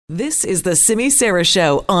This is the Simi Sara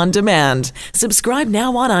Show on demand. Subscribe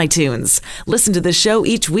now on iTunes. Listen to the show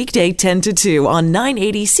each weekday 10 to 2 on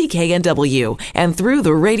 980 CKNW and through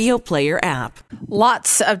the Radio Player app.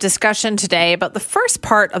 Lots of discussion today about the first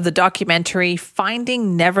part of the documentary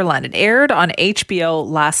Finding Neverland. It aired on HBO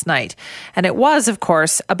last night. And it was, of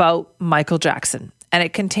course, about Michael Jackson. And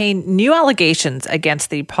it contained new allegations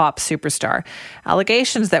against the pop superstar.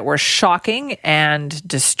 Allegations that were shocking and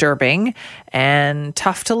disturbing and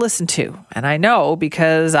tough to listen to. And I know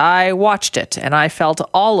because I watched it and I felt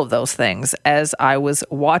all of those things as I was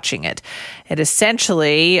watching it. It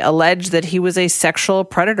essentially alleged that he was a sexual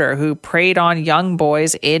predator who preyed on young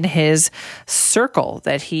boys in his circle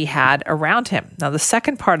that he had around him. Now, the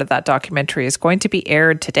second part of that documentary is going to be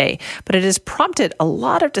aired today, but it has prompted a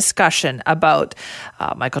lot of discussion about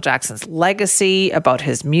Michael Jackson's legacy, about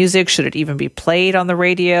his music. Should it even be played on the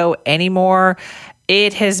radio anymore?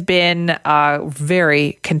 It has been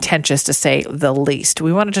very contentious, to say the least.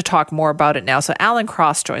 We wanted to talk more about it now. So Alan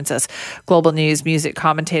Cross joins us, Global News music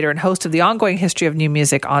commentator and host of the Ongoing History of New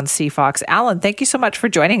Music on CFOX. Alan, thank you so much for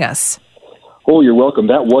joining us. Oh, you're welcome.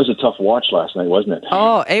 That was a tough watch last night, wasn't it?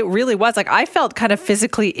 Oh, it really was. Like, I felt kind of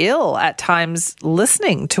physically ill at times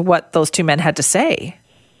listening to what those two men had to say.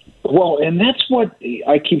 Well, and that's what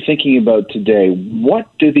I keep thinking about today. What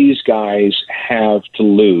do these guys have to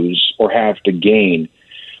lose or have to gain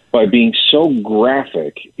by being so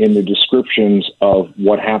graphic in the descriptions of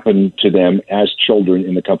what happened to them as children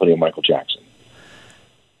in the company of Michael Jackson?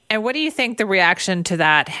 And what do you think the reaction to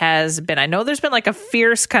that has been? I know there's been like a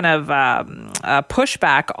fierce kind of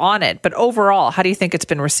pushback on it, but overall, how do you think it's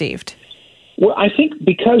been received? Well, I think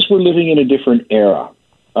because we're living in a different era,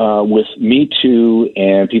 with Me Too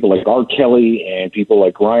and people like R. Kelly and people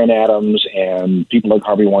like Ryan Adams and people like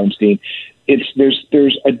Harvey Weinstein,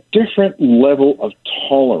 there's a different level of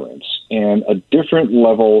tolerance and a different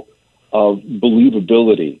level of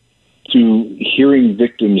believability to hearing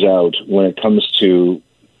victims out when it comes to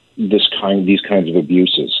these kinds of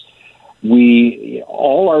abuses.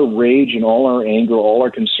 All our rage and all our anger, all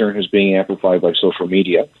our concern is being amplified by social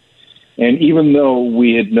media. And even though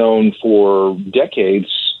we had known for decades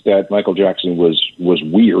that Michael Jackson was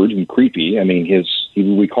weird and creepy, I mean,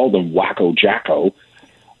 we called him Wacko Jacko,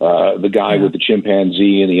 the guy with the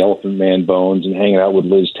chimpanzee and the elephant man bones and hanging out with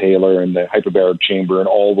Liz Taylor and the hyperbaric chamber and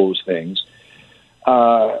all those things.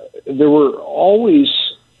 There were always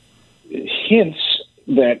hints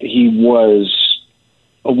that he was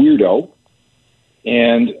a weirdo.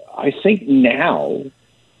 And I think now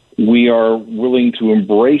we are willing to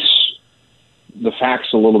embrace the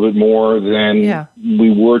facts a little bit more than we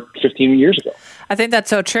were 15 years ago. I think that's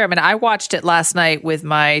so true. I mean, I watched it last night with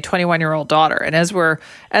my 21-year-old daughter, and as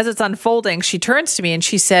it's unfolding, she turns to me and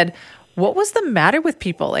she said, "What was the matter with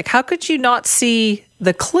people? Like, how could you not see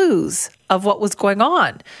the clues of what was going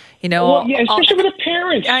on?" You know, well, yeah, especially with the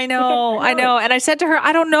parents. I know. And I said to her,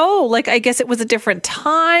 I don't know. Like, I guess it was a different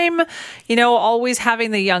time, you know, always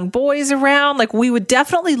having the young boys around. Like, we would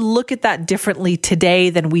definitely look at that differently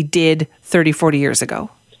today than we did 30, 40 years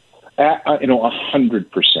ago.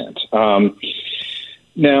 100%.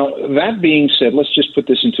 Now, that being said, let's just put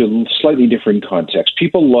this into a slightly different context.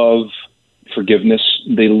 People love forgiveness.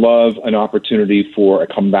 They love an opportunity for a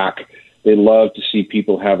comeback. They love to see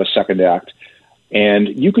people have a second act.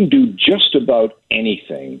 And you can do just about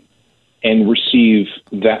anything and receive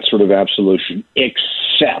that sort of absolution,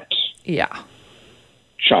 except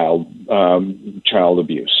child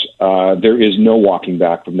abuse. There is no walking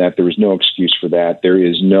back from that. There is no excuse for that. There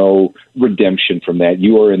is no redemption from that.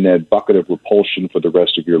 You are in that bucket of repulsion for the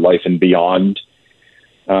rest of your life and beyond.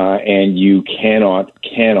 And you cannot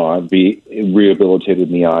be rehabilitated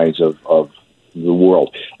in the eyes of the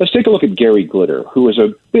world. Let's take a look at Gary Glitter, who is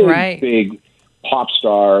a big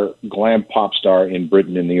glam pop star in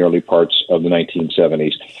Britain in the early parts of the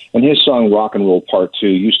 1970s. And his song Rock and Roll Part 2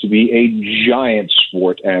 used to be a giant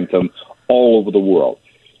sport anthem all over the world.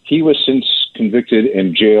 He was since convicted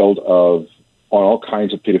and jailed on all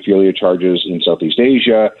kinds of pedophilia charges in Southeast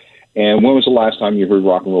Asia. And when was the last time you heard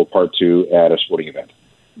Rock and Roll Part 2 at a sporting event?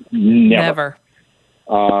 Never.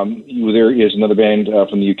 There is another band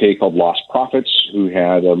from the UK called Lost Prophets, who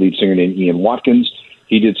had a lead singer named Ian Watkins.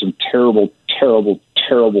 He did some terrible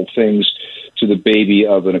things to the baby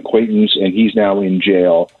of an acquaintance, and he's now in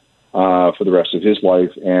jail for the rest of his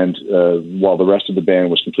life. And while the rest of the band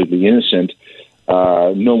was completely innocent,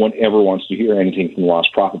 no one ever wants to hear anything from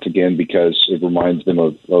Lost Prophets again because it reminds them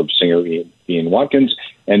of singer Ian Watkins,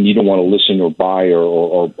 and you don't want to listen or buy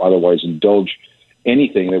or otherwise indulge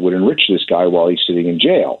anything that would enrich this guy while he's sitting in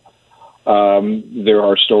jail. There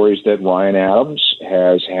are stories that Ryan Adams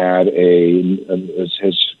has had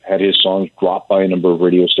his songs dropped by a number of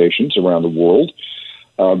radio stations around the world.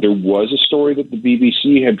 There was a story that the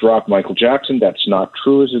BBC had dropped Michael Jackson. That's not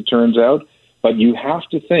true, as it turns out. But you have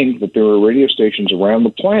to think that there are radio stations around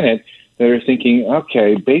the planet that are thinking,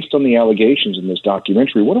 okay, based on the allegations in this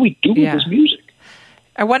documentary, what do we do with this music?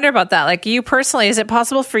 I wonder about that. Like, you personally, is it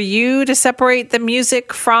possible for you to separate the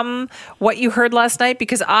music from what you heard last night?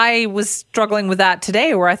 Because I was struggling with that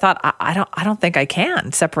today, where I thought, I don't think I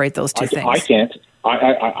can separate those two things. I can't.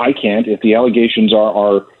 I can't. If the allegations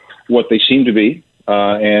are what they seem to be,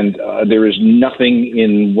 and there is nothing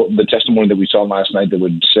in the testimony that we saw last night that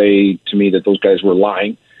would say to me that those guys were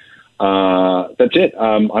lying, that's it.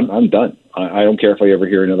 I'm done. I don't care if I ever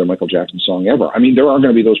hear another Michael Jackson song ever. I mean, there are going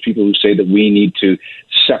to be those people who say that we need to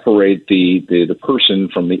separate the person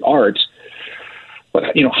from the art.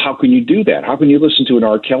 But, how can you do that? How can you listen to an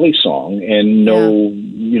R. Kelly song and know,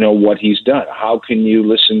 what he's done? How can you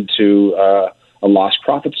listen to a Lost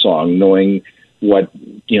Prophet song knowing what,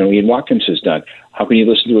 Ian Watkins has done? How can you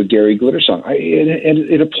listen to a Gary Glitter song?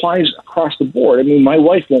 It applies across the board. I mean, my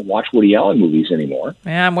wife won't watch Woody Allen movies anymore.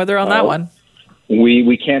 Yeah, I'm with her on that one.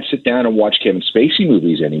 We can't sit down and watch Kevin Spacey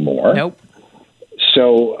movies anymore. Nope.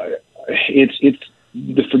 So it's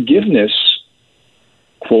the forgiveness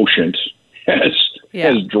quotient has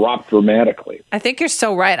dropped dramatically. I think you're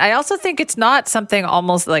so right. I also think it's not something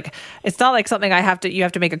it's not like something you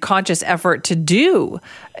have to make a conscious effort to do.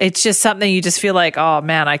 It's just something you just feel like, oh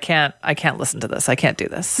man, I can't listen to this. I can't do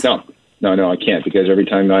this. No, I can't, because every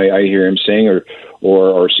time I hear him sing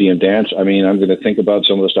or see him dance, I mean, I'm going to think about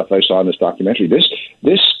some of the stuff I saw in this documentary. This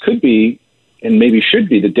could be, and maybe should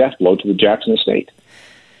be, the death blow to the Jackson estate.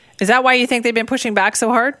 Is that why you think they've been pushing back so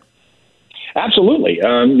hard? Absolutely.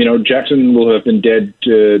 Jackson will have been dead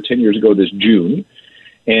 10 years ago this June.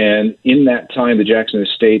 And in that time, the Jackson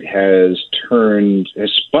estate has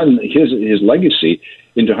spun his legacy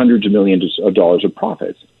into hundreds of millions of dollars of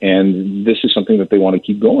profit. And this is something that they want to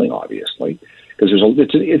keep going, obviously, because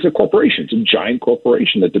it's a corporation. It's a giant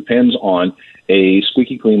corporation that depends on a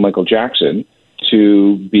squeaky clean Michael Jackson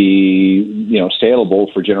to be,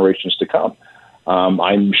 saleable for generations to come.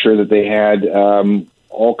 I'm sure that they had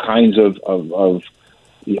all kinds of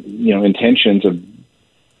intentions of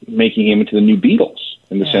making him into the new Beatles,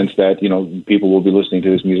 in the sense that people will be listening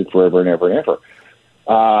to his music forever and ever and ever.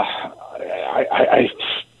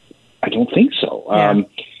 I don't think so. Yeah.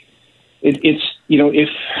 It's if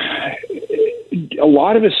a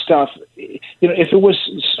lot of his stuff, if it was,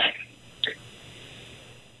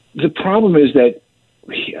 the problem is that,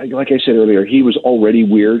 like I said earlier, he was already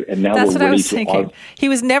weird, and now that's we're what I ready was to thinking. He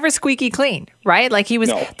was never squeaky clean, right? Like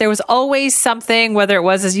No. There was always something, whether it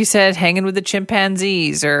was, as you said, hanging with the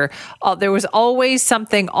chimpanzees, or there was always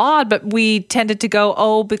something odd, but we tended to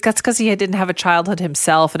go, but that's because he didn't have a childhood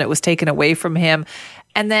himself and it was taken away from him.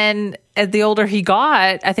 And then the older he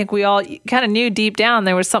got, I think we all kind of knew deep down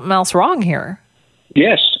there was something else wrong here.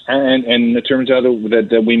 Yes, and it turns out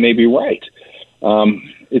that we may be right.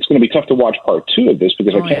 It's going to be tough to watch part 2 of this,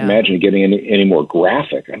 because I can't imagine it getting any more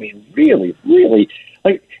graphic. I mean, really, really,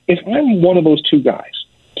 like, if I'm one of those two guys,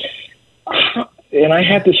 and I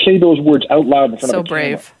had to say those words out loud in front of the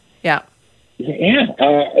camera. So brave. Yeah. Yeah.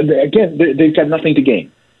 Again, they've got nothing to gain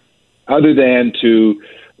other than to,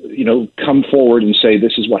 come forward and say,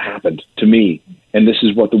 this is what happened to me, and this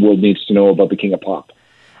is what the world needs to know about the King of Pop.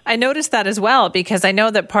 I noticed that as well, because I know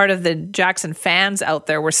that part of the Jackson fans out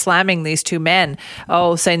there were slamming these two men,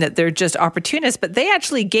 saying that they're just opportunists, but they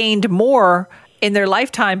actually gained more in their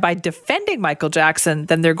lifetime by defending Michael Jackson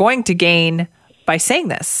than they're going to gain by saying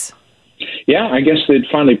this. Yeah, I guess they'd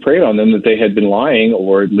finally preyed on them that they had been lying,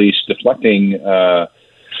 or at least deflecting, all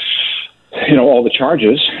the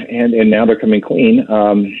charges, and now they're coming clean.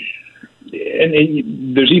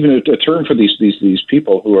 And there's even a term for these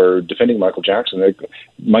people who are defending Michael Jackson. They're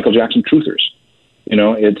Michael Jackson truthers.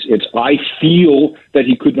 It's I feel that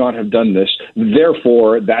he could not have done this,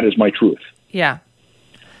 therefore that is my truth. Yeah.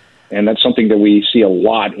 And that's something that we see a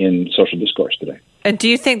lot in social discourse today. And do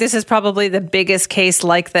you think this is probably the biggest case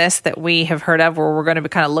like this that we have heard of, where we're going to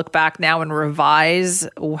kind of look back now and revise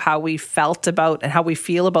how we felt about and how we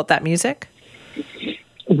feel about that music?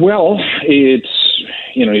 Well, it's,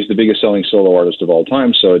 he's the biggest selling solo artist of all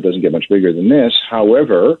time, so it doesn't get much bigger than this.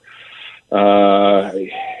 However,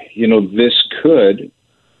 this could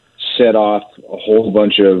set off a whole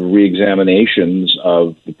bunch of reexaminations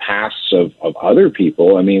of the pasts of other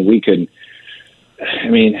people. I mean,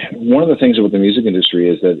 one of the things about the music industry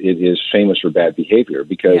is that it is famous for bad behavior,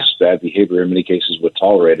 because bad behavior in many cases was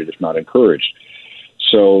tolerated, if not encouraged.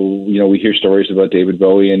 So, we hear stories about David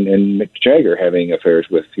Bowie and Mick Jagger having affairs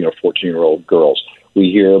with, 14-year-old girls.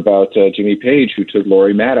 We hear about Jimmy Page, who took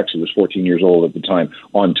Laurie Maddox, who was 14 years old at the time,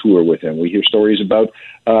 on tour with him. We hear stories about,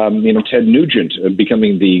 Ted Nugent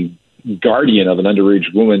becoming the guardian of an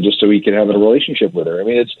underage woman just so he could have a relationship with her. I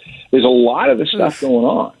mean, there's a lot of this stuff going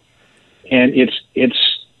on, and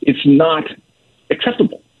it's not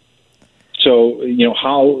acceptable. So,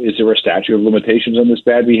 how is there a statute of limitations on this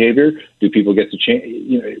bad behavior? Do people get to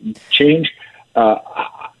change?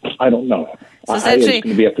 I don't know. So it's going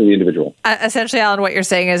to be up to the individual. Essentially, Alan, what you're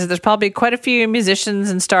saying is that there's probably quite a few musicians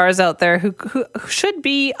and stars out there who should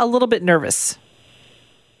be a little bit nervous.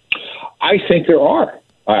 I think there are.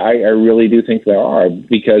 I really do think there are,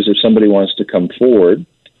 because if somebody wants to come forward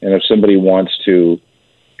and if somebody wants to,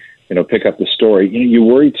 pick up the story, you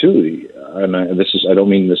worry too. And I don't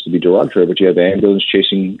mean this to be derogatory, but you have ambulance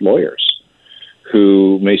chasing lawyers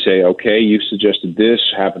who may say, okay, you suggested this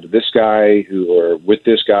happened to this guy or with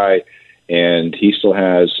this guy, and he still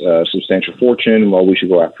has a substantial fortune. Well, we should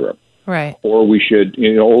go after him. Right. Or we should,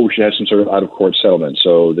 have some sort of out-of-court settlement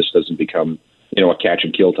so this doesn't become, a catch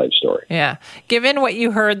and kill type story. Yeah. Given what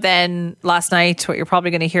you heard then last night, what you're probably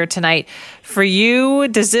going to hear tonight, for you,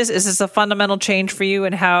 is this a fundamental change for you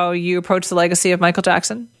in how you approach the legacy of Michael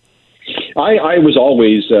Jackson? I was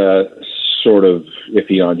always sort of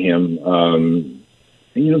iffy on him.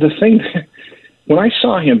 The thing, when I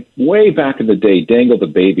saw him way back in the day dangle the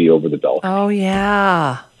baby over the balcony. Oh,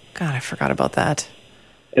 yeah. God, I forgot about that.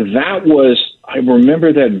 I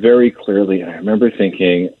remember that very clearly. And I remember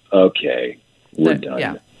thinking, okay, we're done.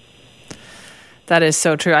 Yeah. That is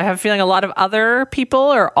so true. I have a feeling a lot of other people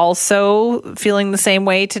are also feeling the same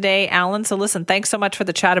way today, Alan. So listen, thanks so much for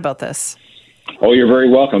the chat about this. Oh, you're very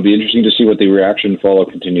welcome. It'll be interesting to see what the reaction follow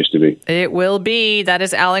continues to be. It will be. That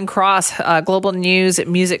is Alan Cross, Global News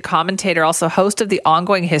music commentator, also host of the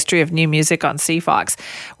ongoing history of new music on CFOX.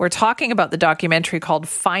 We're talking about the documentary called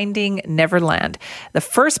Finding Neverland. The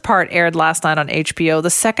first part aired last night on HBO.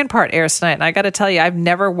 The second part airs tonight. And I got to tell you, I've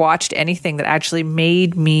never watched anything that actually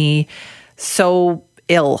made me so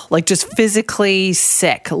ill, like just physically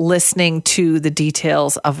sick, listening to the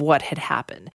details of what had happened.